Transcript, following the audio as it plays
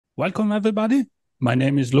Welcome, everybody. My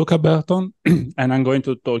name is Luca Berton, and I'm going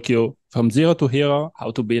to talk you from zero to hero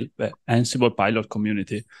how to build the Ansible pilot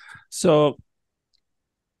community. So,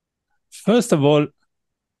 first of all,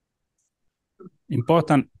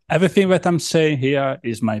 important, everything that I'm saying here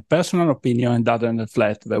is my personal opinion and doesn't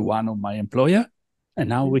reflect the one of my employer. And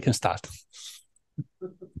now we can start.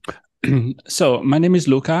 So, my name is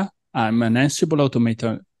Luca. I'm an Ansible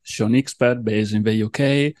automation expert based in the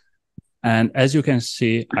UK. And as you can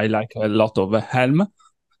see, I like a lot of Helm,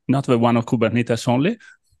 not the one of Kubernetes only.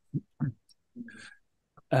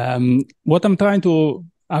 What I'm trying to,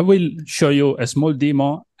 I will show you a small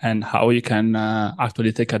demo and how you can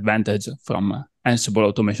actually take advantage from Ansible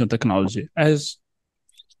automation technology. As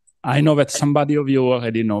I know that somebody of you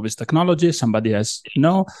already know this technology, somebody else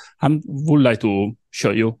no, I would like to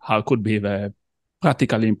show you how could be the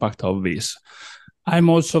practical impact of this. I'm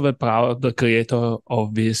also the proud creator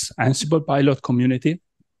of this Ansible pilot community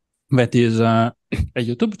that is a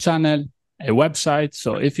YouTube channel, a website.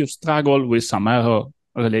 So if you struggle with some error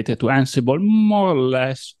related to Ansible, more or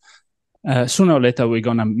less, sooner or later we're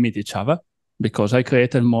going to meet each other because I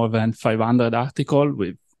created more than 500 articles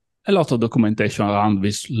with a lot of documentation around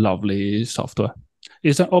this lovely software.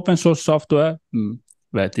 It's an open source software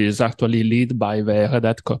that is actually led by the Red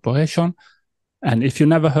Hat Corporation. And if you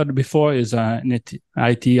never heard before, is an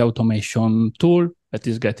IT automation tool that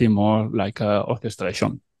is getting more like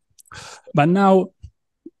orchestration. But now,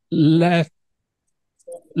 let's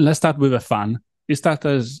start with the fun. It starts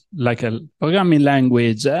as like a programming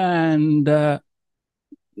language, and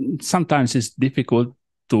sometimes it's difficult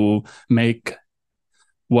to make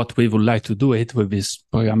what we would like to do it with this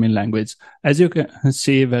programming language. As you can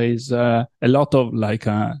see, there is a lot of like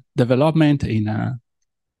development in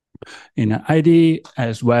IDE,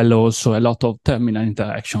 as well also a lot of terminal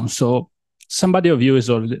interaction. So somebody of you is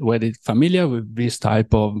already familiar with this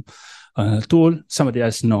type of tool, somebody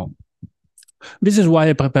else no. This is why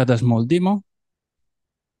I prepared a small demo.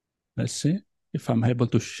 Let's see if I'm able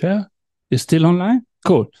to share. It's still online?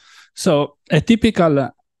 Cool. So a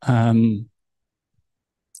typical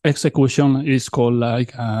execution is called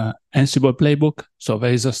like Ansible playbook. So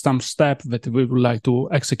there is some step that we would like to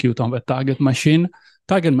execute on the target machine.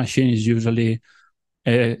 Target machine is usually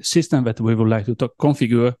a system that we would like to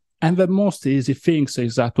configure. And the most easy thing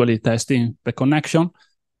is actually testing the connection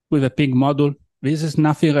with a ping module. This is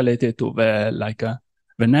nothing related to the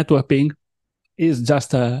network ping. It's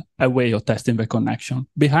just a way of testing the connection.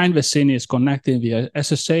 Behind the scene is connecting via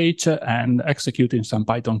SSH and executing some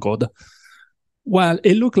Python code. Well,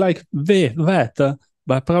 it looks like that,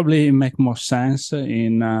 but probably make more sense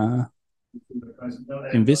in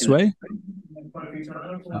this way.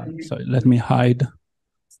 Sorry, let me hide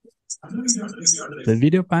the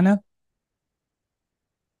video panel.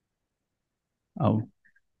 Oh,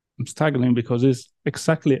 I'm struggling because it's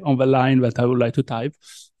exactly on the line that I would like to type.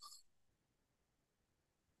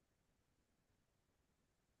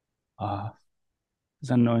 It's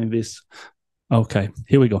annoying this. Okay,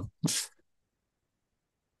 here we go.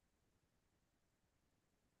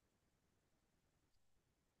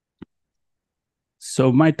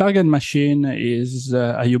 So my target machine is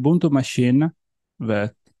a Ubuntu machine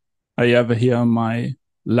that I have here on my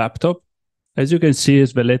laptop. As you can see,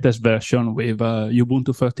 it's the latest version with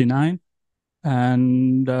Ubuntu 39,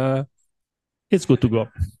 and it's good to go.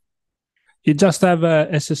 You just have a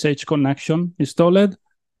SSH connection installed.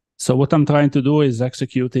 So what I'm trying to do is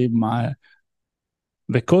executing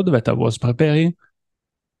the code that I was preparing.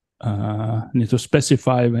 Need to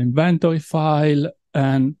specify the inventory file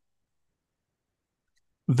and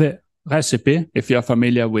the recipe, if you're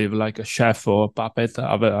familiar with like a Chef or Puppet,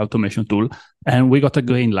 other automation tool, and we got a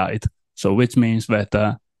green light. So which means that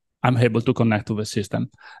I'm able to connect to the system.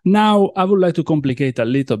 Now, I would like to complicate a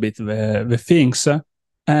little bit the things,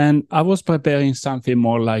 and I was preparing something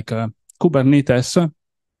more like Kubernetes.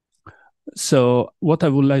 So what I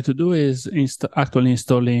would like to do is actually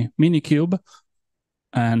installing Minikube,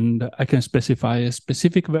 and I can specify a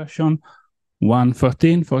specific version,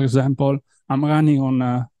 1.13, for example. I'm running on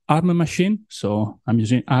an ARM machine, so I'm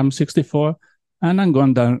using ARM64, and I'm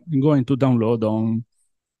going to download on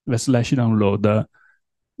the /download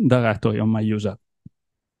directory on my user.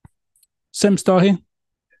 Same story.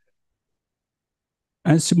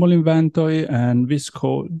 Ansible inventory, and this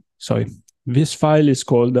file is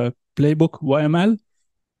called playbook YML.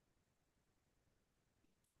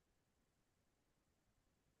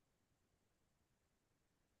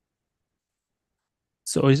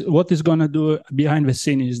 So what it's going to do behind the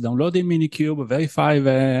scene is downloading Minikube, verify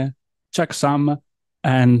the checksum,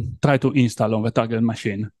 and try to install on the target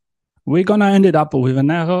machine. We're going to end up with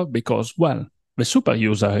an error because, well, the super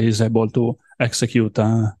user is able to execute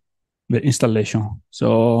the installation.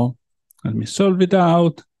 So let me solve it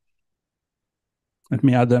out. Let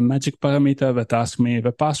me add a magic parameter that asks me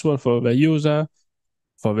the password for the user,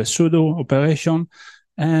 for the sudo operation,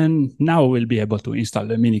 and now we'll be able to install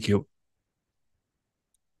the Minikube.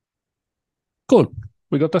 Cool.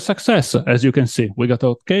 We got a success, as you can see. We got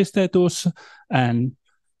our case status, and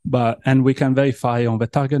we can verify on the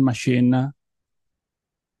target machine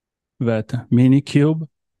that Minikube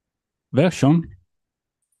version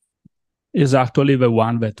is actually the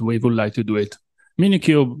one that we would like to do it.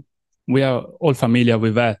 Minikube, we are all familiar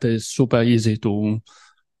with that. It's super easy to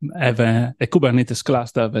have a Kubernetes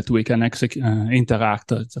cluster that we can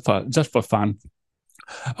interact just for fun.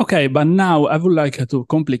 Okay, but now I would like to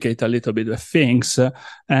complicate a little bit the things,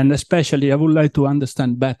 and especially I would like to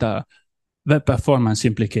understand better the performance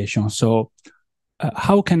implications. So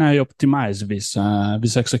how can I optimize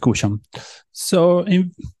this execution? So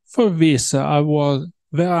for this,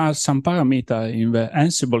 there are some parameters in the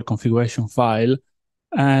Ansible configuration file,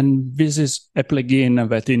 and this is a plugin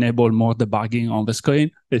that enables more debugging on the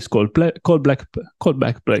screen. It's called callback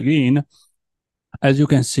plugin. As you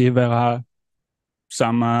can see, there are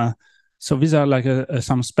some, so these are like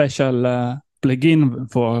some special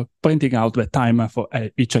plugin for printing out the timer for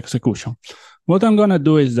each execution. What I'm gonna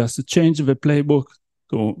do is just change the playbook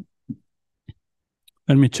to,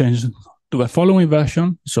 let me change to the following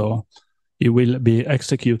version. So it will be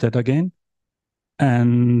executed again.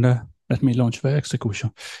 And let me launch the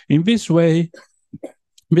execution. In this way,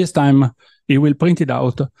 this time it will print it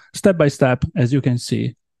out step by step, as you can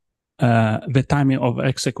see, the timing of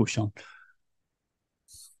execution.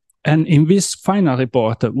 And in this final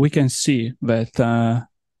report, we can see that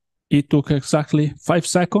it took exactly 5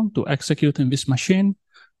 seconds to execute in this machine.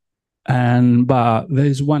 But there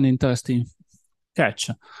is one interesting catch.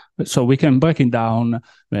 So we can break it down,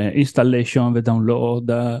 the installation, the download,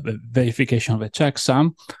 the verification, the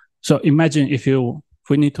checksum. So imagine if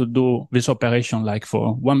we need to do this operation like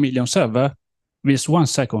for 1 million server, this 1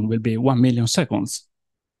 second will be 1 million seconds.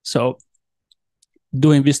 So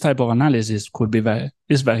doing this type of analysis could be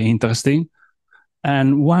is very interesting.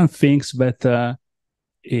 And one thing that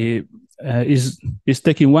is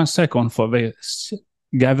taking 1 second for the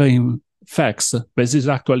gathering facts, this is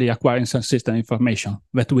actually acquiring some system information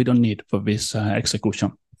that we don't need for this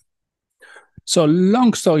execution. So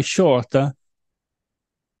long story short,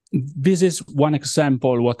 this is one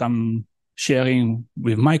example what I'm sharing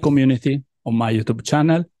with my community on my YouTube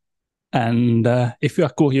channel. And if you are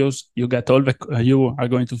curious, you are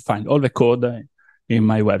going to find all the code in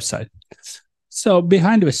my website. So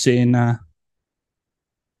behind the scene, I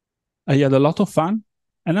had a lot of fun,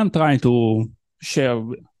 and I'm trying to share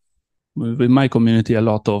with my community a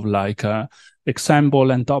lot of like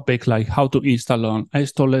example and topic, like how to install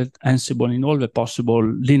Ansible in all the possible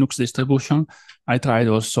Linux distribution. I tried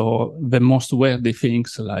also the most weird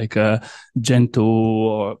things like Gentoo,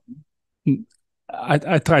 or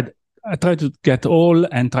I tried to get all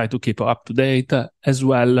and try to keep up to date as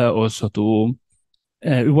well. Also to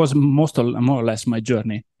it was more or less my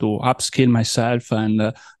journey to upskill myself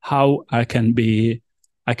and how I can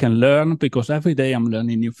learn, because every day I'm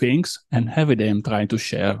learning new things, and every day I'm trying to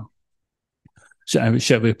share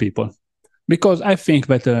with people. Because I think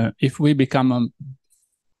that if we become a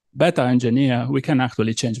better engineer, we can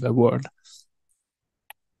actually change the world.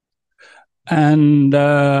 And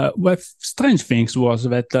what strange things was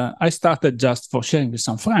that I started just for sharing with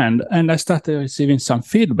some friend, and I started receiving some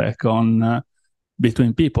feedback on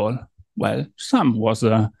between people. Well, some was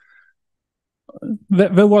there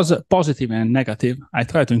was positive and negative. I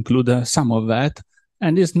try to include some of that,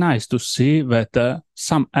 and it's nice to see that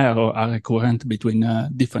some errors are recurrent between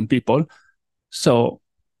different people. So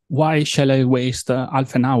why shall I waste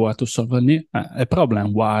half an hour to solve a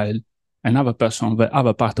problem while another person on the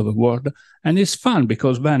other part of the world? And it's fun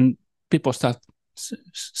because when people start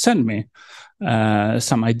send me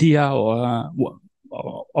some idea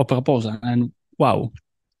or proposal, and wow,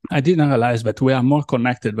 I didn't realize that we are more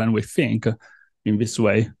connected than we think in this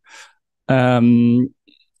way. At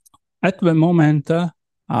the moment,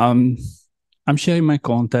 I'm sharing my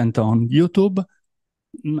content on YouTube.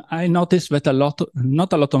 I noticed that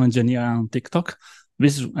not a lot of engineers on TikTok.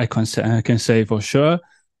 This I can say for sure.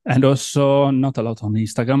 And also not a lot on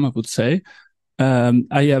Instagram, I would say.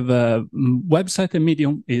 I have a website, and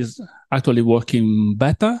Medium is actually working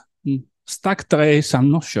better. Stack Trace, I'm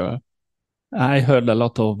not sure. I heard a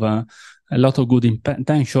lot of good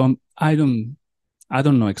intention. I don't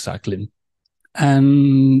know exactly.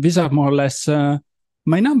 And these are more or less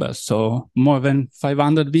my numbers. So more than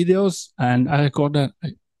 500 videos, and I recorded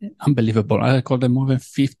unbelievable. I recorded more than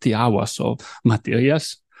 50 hours of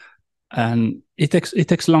materials, and it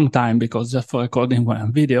takes a long time because just for recording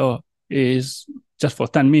one video is just for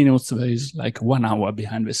 10 minutes. There is like 1 hour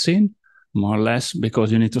behind the scene, more or less,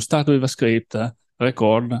 because you need to start with a script,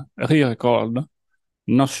 record, re-record.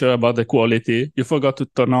 Not sure about the quality. You forgot to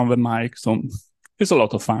turn on the mic, so it's a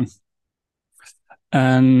lot of fun.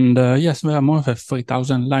 And yes, there are more than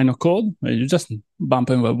 3,000 line of code. You just bump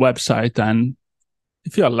in the website, and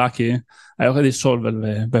if you are lucky, I already solved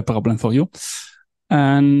the problem for you.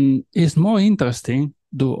 And it's more interesting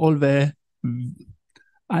do all the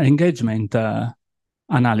engagement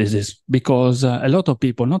analysis, because a lot of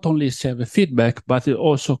people not only share the feedback, but they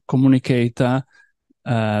also communicate. There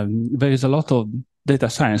is a lot of data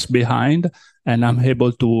science behind, and I'm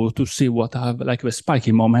able to see what are like the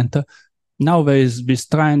spiky moment. Now there is this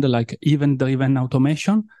trend like event-driven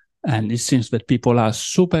automation, and it seems that people are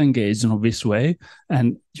super engaged in this way.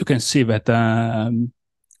 And you can see that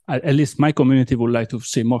at least my community would like to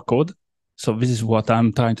see more code. So this is what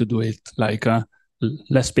I'm trying to do, it like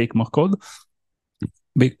let's speak more code.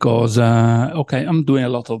 Because, okay, I'm doing a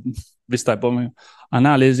lot of this type of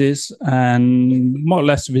analysis, and more or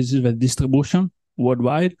less this is the distribution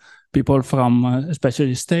worldwide, people from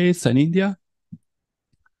especially States and India.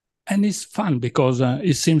 And it's fun because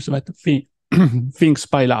it seems that things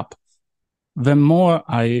pile up. The more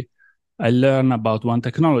I learn about one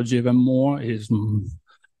technology, the more is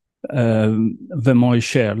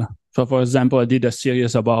shared. So, for example, I did a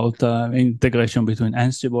series about integration between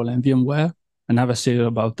Ansible and VMware, another series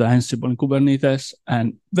about Ansible and Kubernetes,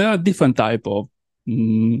 and there are different type of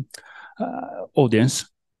audience,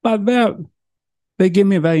 but they give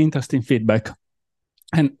me very interesting feedback,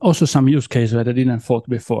 and also some use cases that I didn't thought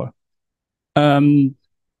before.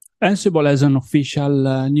 Ansible has an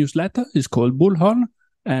official newsletter. It's called Bullhorn,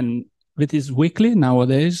 and it is weekly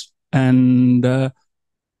nowadays. And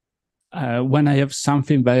when I have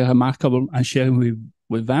something very remarkable, I'm sharing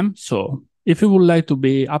with them. So if you would like to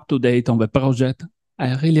be up to date on the project,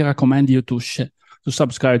 I really recommend you to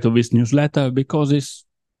subscribe to this newsletter, because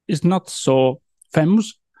it's not so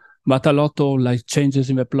famous, but a lot of like changes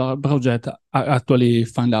in the project are actually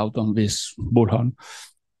found out on this Bullhorn.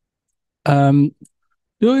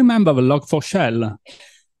 Do you remember the Log4Shell?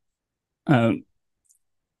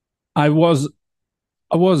 I was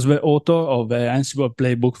the author of the Ansible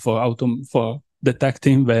playbook for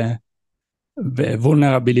detecting the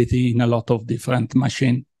vulnerability in a lot of different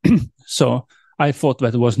machines. So I thought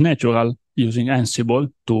that it was natural using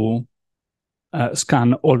Ansible to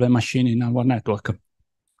scan all the machines in our network.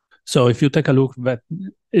 So if you take a look, that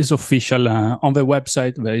is official on the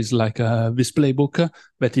website. There is like this playbook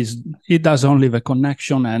that it does only the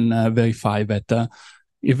connection and verify that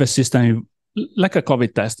if the system is like a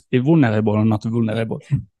COVID test, is vulnerable or not vulnerable.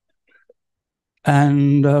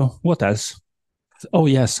 And what else? Oh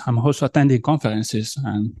yes, I'm also attending conferences,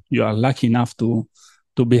 and you are lucky enough to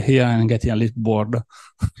be here and getting a little bored.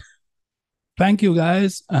 Thank you,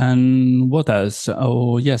 guys. And what else?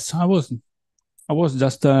 Oh yes, I was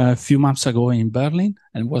just a few months ago in Berlin,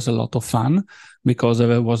 and it was a lot of fun because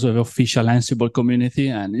there was an official Ansible community,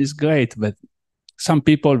 and it's great that some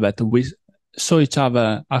people that we saw each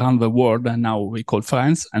other around the world, and now we call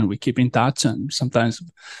friends, and we keep in touch, and sometimes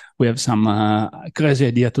we have some crazy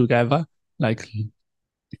idea together. Like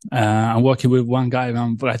I'm working with one guy, and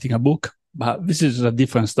I'm writing a book, but this is a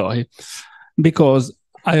different story because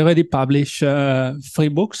I already published 3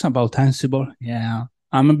 books about Ansible. Yeah.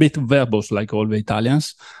 I'm a bit verbose like all the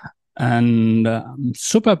Italians, and I'm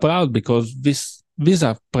super proud because these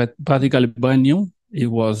are practically brand new.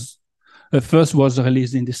 The first was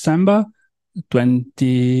released in December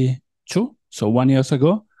 22, so 1 year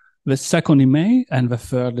ago. The second in May, and the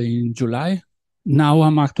third in July. Now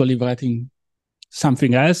I'm actually writing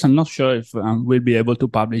something else. I'm not sure if we'll be able to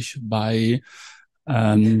publish by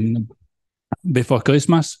before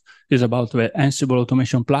Christmas. It's about the Ansible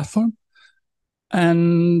automation platform.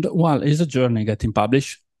 And well, it's a journey getting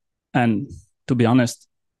published. And to be honest,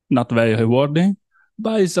 not very rewarding,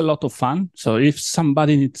 but it's a lot of fun. So if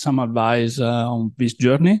somebody needs some advice on this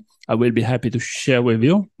journey, I will be happy to share with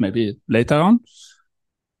you, maybe later on.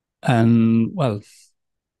 And well,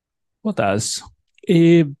 what else?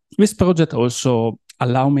 This project also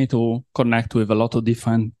allow me to connect with a lot of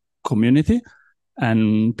different community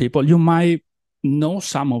and people. You might know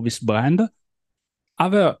some of this brand.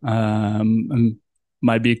 Other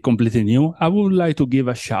might be completely new. I would like to give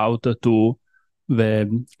a shout to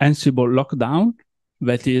the Ansible Lockdown.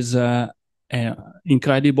 That is an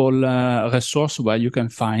incredible resource where you can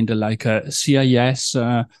find like a CIS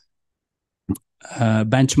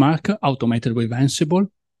benchmark automated with Ansible.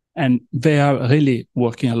 And they are really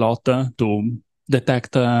working a lot to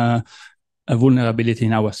detect a vulnerability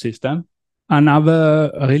in our system.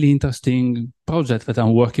 Another really interesting project that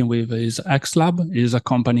I'm working with is XLab, is a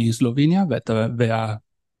company in Slovenia that they are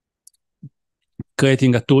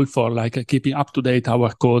creating a tool for like keeping up to date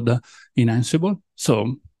our code in Ansible.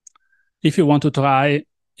 So if you want to try,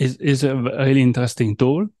 is a really interesting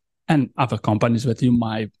tool, and other companies that you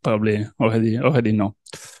might probably already know.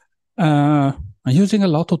 I'm using a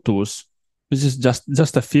lot of tools. This is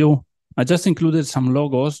just a few. I just included some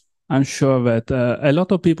logos. I'm sure that a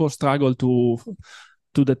lot of people struggle to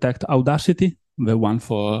detect Audacity, the one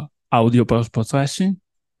for audio post-processing,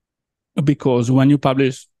 because when you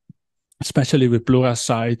publish, especially with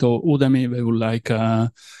Pluralsight or Udemy, they would like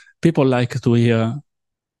people like to hear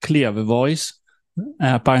clear the voice.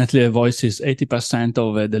 Apparently, the voice is 80%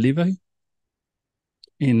 of the delivery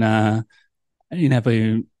in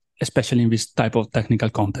every, especially in this type of technical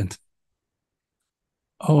content.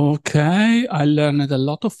 Okay, I learned a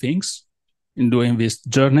lot of things in doing this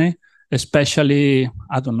journey, especially,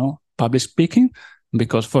 I don't know, public speaking,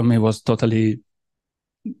 because for me it was totally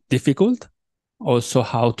difficult. Also,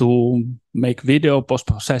 how to make video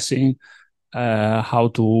post-processing,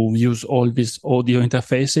 how to use all these audio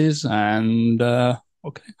interfaces, and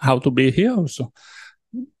okay, how to be here also.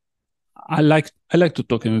 I like to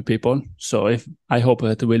talk with people, so if I hope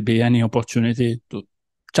that there will be any opportunity to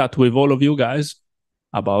chat with all of you guys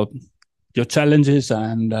about your challenges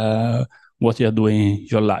and what you're doing in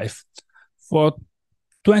your life. For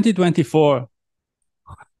 2024,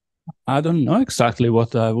 I don't know exactly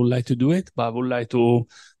what I would like to do it, but I would like to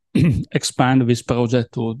expand this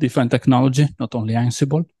project to different technology, not only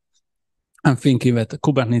Ansible. I'm thinking that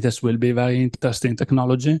Kubernetes will be very interesting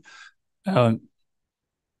technology, uh,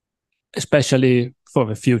 especially for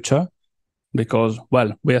the future, because,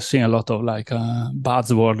 well, we are seeing a lot of like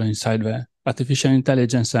buzzword inside the artificial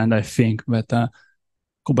intelligence, and I think that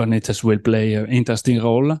Kubernetes will play an interesting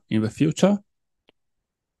role in the future.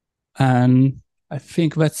 And I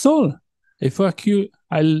think that's all. If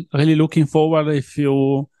I'm really looking forward if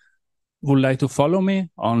you would like to follow me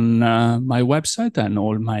on my website and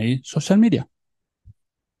all my social media.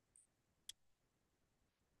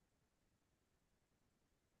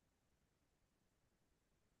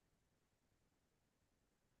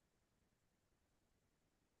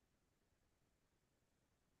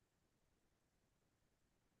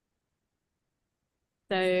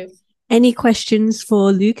 So, any questions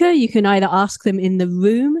for Luca, you can either ask them in the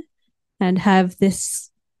room and have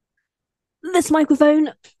this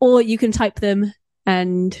microphone, or you can type them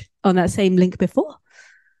and on that same link before.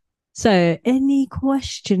 So, any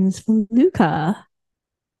questions for Luca?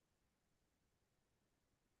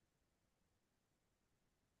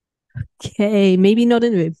 Okay, maybe not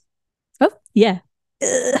in the room. Oh, yeah.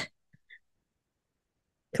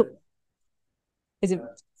 Cool. Is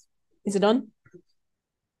it on?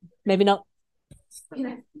 Maybe not.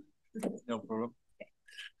 No problem.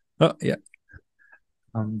 Oh, yeah.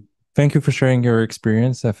 Thank you for sharing your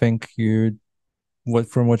experience. I think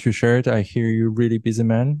from what you shared, I hear you're really busy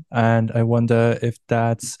man, and I wonder if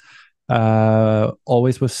that's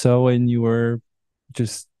always was so, and you were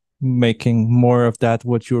just making more of that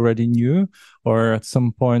what you already knew, or at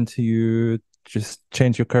some point you just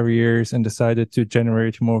changed your careers and decided to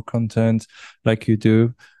generate more content like you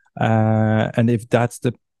do. And if that's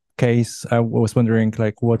the case, I was wondering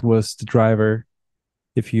like what was the driver,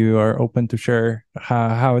 if you are open to share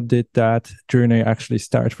how did that journey actually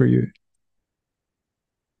start for you?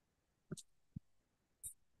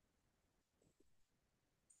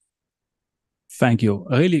 Thank you.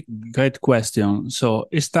 A really great question. So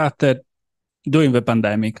it started during the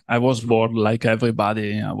pandemic. I was bored like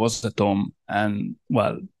everybody. I was at home, and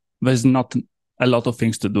well, there's not a lot of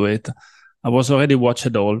things to do it. I was already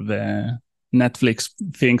watched all the Netflix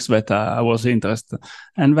things that I was interested.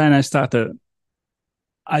 And when I started,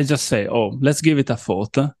 I just say, oh, let's give it a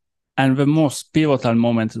thought. And the most pivotal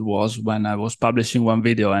moment was when I was publishing one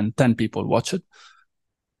video and 10 people watched it.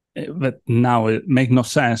 But now it makes no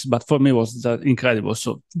sense, but for me it was incredible.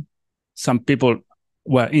 So some people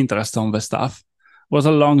were interested on the stuff. It was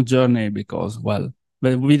a long journey because, well,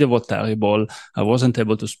 the video was terrible. I wasn't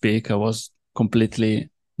able to speak. I was completely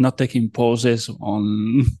not taking pauses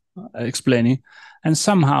on explaining. And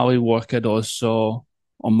somehow it worked also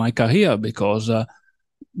on my career because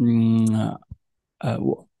mm, uh,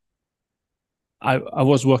 I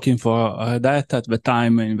was working for that at the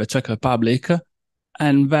time in the Czech Republic.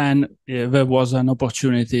 And then there was an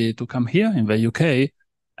opportunity to come here in the UK,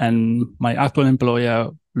 and my actual employer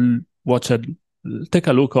take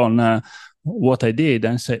a look on what I did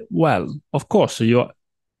and say, well, of course,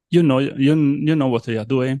 you know what you are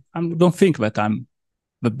doing. I don't think that I'm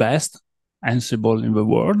the best Ansible in the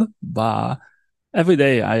world, but every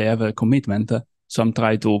day I have a commitment. So I'm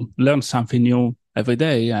trying to learn something new every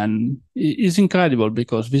day. And it's incredible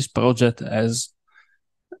because this project has,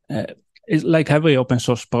 it's like every open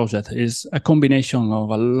source project is a combination of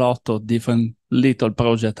a lot of different little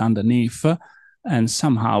projects underneath. And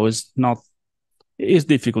somehow it's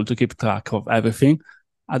difficult to keep track of everything.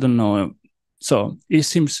 I don't know. So it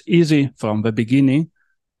seems easy from the beginning,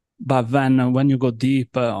 but then when you go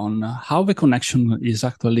deep on how the connection is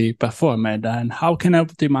actually performed and how can I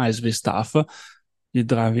optimize this stuff,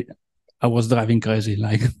 I was driving crazy.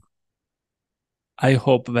 Like, I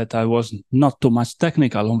hope that I was not too much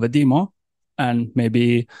technical on the demo, and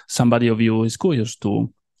maybe somebody of you is curious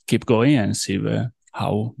to keep going and see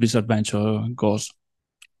how this adventure goes.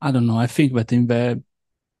 I don't know. I think that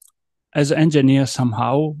as engineers,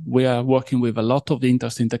 somehow we are working with a lot of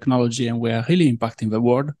interesting technology and we are really impacting the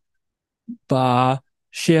world. But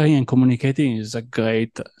sharing and communicating is a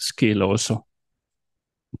great skill also.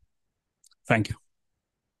 Thank you.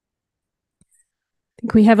 I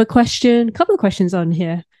think we have a couple of questions on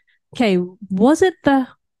here. Okay, was it the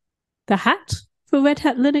hat for Red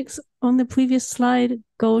Hat Linux on the previous slide,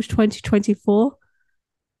 Goals 2024?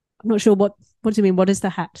 I'm not sure what do you mean? What is the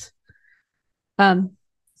hat?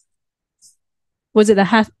 Was it the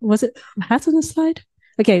hat? Was it the hat on the slide?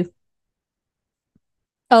 Okay.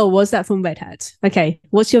 Oh, was that from Red Hat? Okay.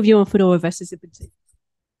 What's your view on Fedora versus Ubuntu?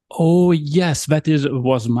 Oh, yes,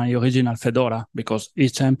 was my original Fedora, because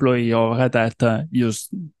each employee of Red Hat used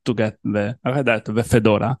to get the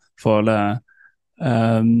Fedora for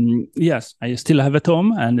yes, I still have it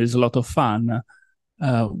home and it's a lot of fun.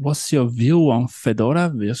 What's your view on Fedora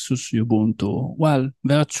versus Ubuntu? Well,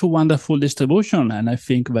 there are two wonderful distributions, and I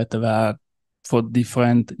think that they are for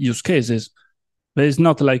different use cases. But it's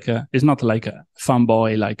not like a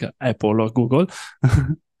fanboy like Apple or Google.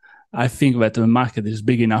 I think that the market is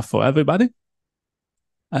big enough for everybody.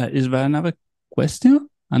 Is there another question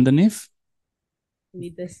underneath?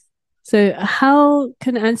 Need this. So how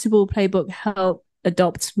can Ansible Playbook help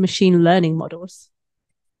adopt machine learning models?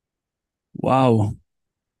 Wow,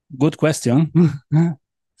 good question.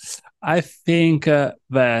 I think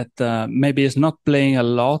that maybe it's not playing a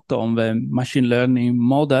lot on the machine learning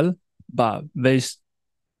model, but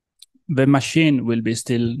the machine will be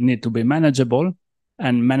still need to be manageable,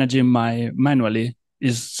 and managing manually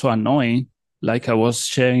is so annoying. Like I was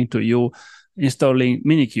sharing to you, installing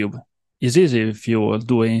Minikube is easy if you are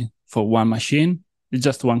doing for one machine. It's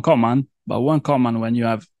just one command, but one command when you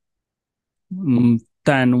have 10,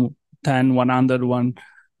 100,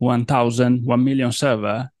 1,000, 1 million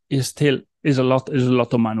server is a lot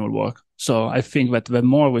of manual work. So I think that the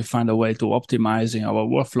more we find a way to optimizing our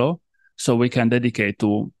workflow, so we can dedicate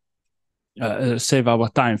to save our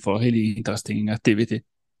time for really interesting activity.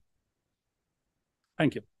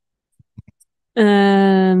 Thank you.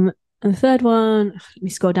 And the third one, let me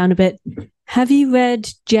scroll down a bit. Have you read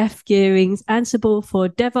Jeff Gearing's Ansible for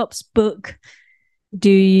DevOps book? Do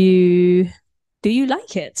you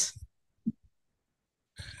like it?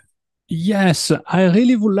 Yes, I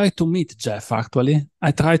really would like to meet Jeff, actually.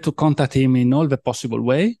 I try to contact him in all the possible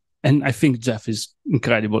way. And I think Jeff is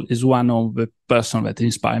incredible. He's one of the person that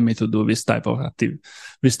inspired me to do this type of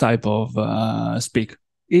speak.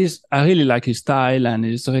 I really like his style, and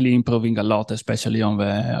he's really improving a lot, especially on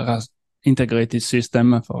the integrated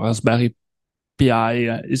system for Raspberry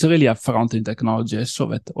Pi. It's really a front-end technology. So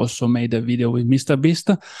that also made a video with Mr.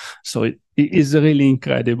 Beast. So it is really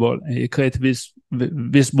incredible. He created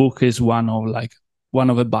this book is one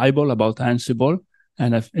of the Bible about Ansible,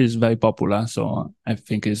 and is very popular. So I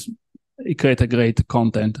think it creates great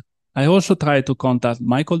content. I also tried to contact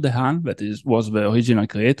Michael Dehan, was the original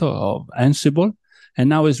creator of Ansible, and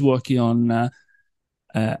now he's working on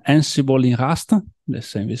Ansible in Rust. Let's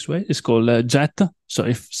say this way. It's called Jet. So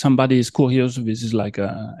if somebody is curious, this is like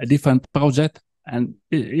a different project, and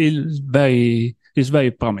it's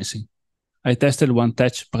very promising. I tested one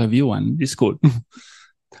test preview, and it's cool.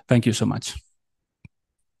 Thank you so much.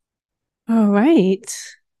 All right.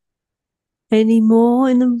 Any more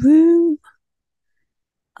in the room?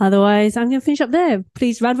 Otherwise, I'm going to finish up there.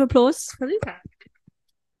 Please, round of applause for Luca.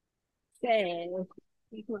 Okay.